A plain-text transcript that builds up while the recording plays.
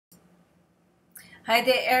Hi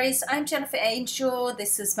there, Aries. I'm Jennifer Angel.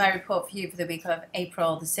 This is my report for you for the week of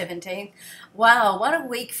April the 17th. Wow, what a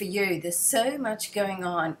week for you. There's so much going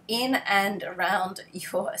on in and around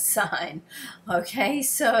your sign. Okay,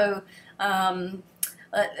 so uh,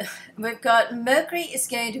 we've got Mercury is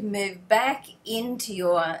going to move back into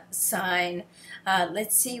your sign.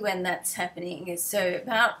 Let's see when that's happening. So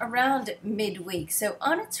about around midweek. So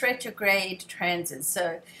on its retrograde transit.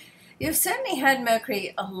 So you've certainly had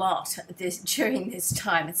Mercury a lot during this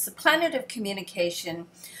time. It's the planet of communication.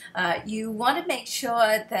 You want to make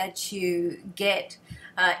sure that you get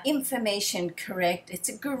information correct. It's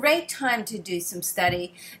a great time to do some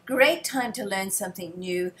study, great time to learn something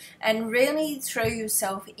new, and really throw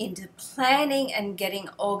yourself into planning and getting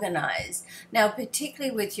organized. Now,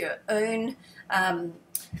 particularly with your own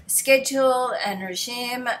schedule and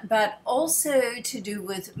regime, but also to do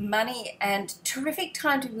with money, and terrific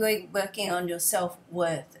time to be working on your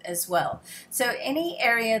self-worth as well. So any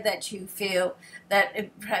area that you feel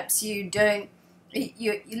that perhaps you don't,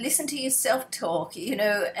 you listen to your self-talk,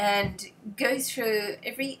 and go through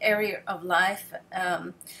every area of life,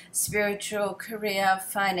 spiritual, career,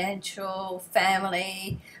 financial,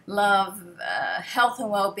 family, love, health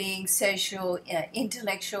and well-being, social,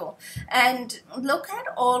 intellectual, and look at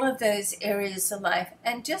all of those areas of life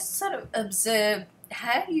and just sort of observe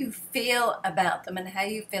how you feel about them and how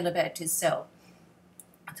you feel about yourself.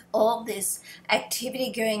 All this activity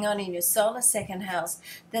going on in your solar second house,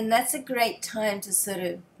 then that's a great time to sort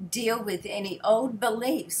of deal with any old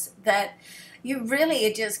beliefs that you really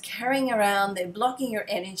are just carrying around. They're blocking your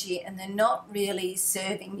energy and they're not really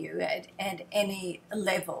serving you at any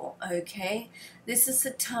level. Okay, this is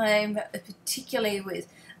the time, particularly with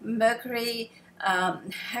Mercury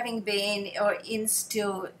having been or in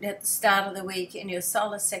still at the start of the week in your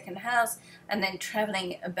solar second house and then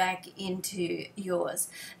traveling back into yours.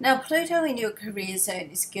 Now, Pluto in your career zone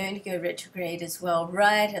is going to go retrograde as well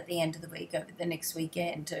right at the end of the week, over the next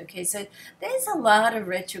weekend. Okay, so there's a lot of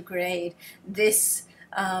retrograde this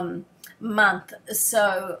month,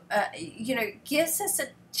 so gives us a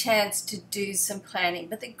chance to do some planning.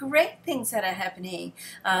 But the great things that are happening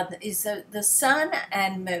is the Sun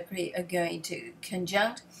and Mercury are going to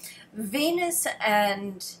conjunct. Venus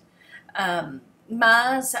and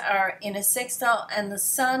Mars are in a sextile, and the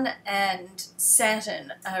Sun and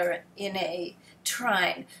Saturn are in a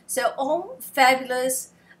trine. So all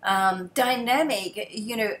fabulous, dynamic,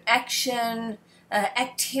 action,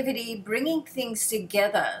 activity, bringing things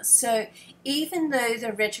together. So even though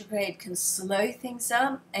the retrograde can slow things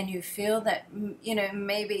up and you feel that,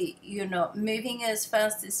 maybe you're not moving as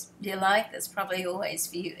fast as you like, that's probably always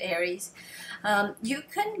for you, Aries, you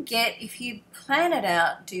can get, if you plan it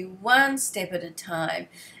out, do one step at a time,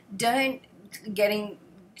 don't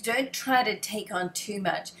try to take on too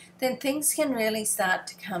much, then things can really start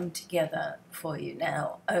to come together for you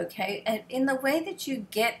now, okay? And in the way that you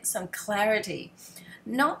get some clarity,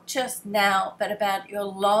 not just now, but about your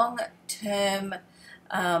long-term,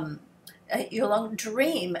 your long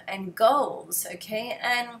dream and goals, okay?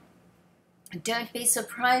 And don't be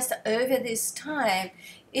surprised over this time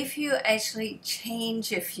if you actually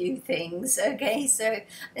change a few things, okay? So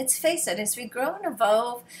let's face it, as we grow and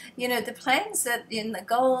evolve, the plans that in the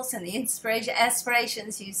goals and the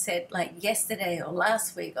aspirations you set like yesterday or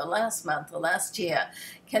last week or last month or last year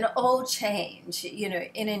can all change, in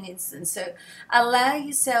an instant. So allow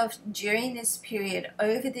yourself during this period,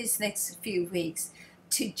 over this next few weeks,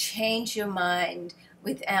 to change your mind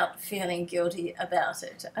without feeling guilty about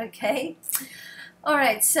it, okay? All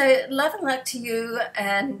right, so love and luck to you,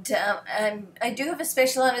 and I do have a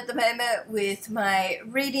special on at the moment with my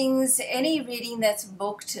readings. Any reading that's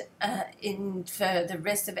booked in for the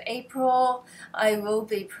rest of April, I will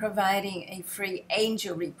be providing a free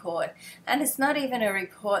angel report, and it's not even a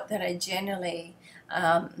report that I generally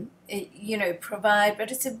provide,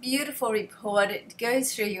 but it's a beautiful report. It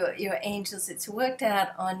goes through your angels. It's worked out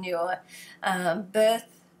on your birth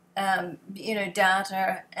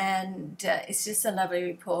data, and it's just a lovely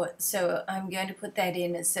report. So I'm going to put that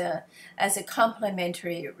in as a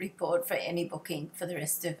complimentary report for any booking for the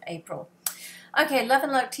rest of April. Okay, love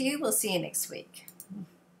and luck to you. We'll see you next week.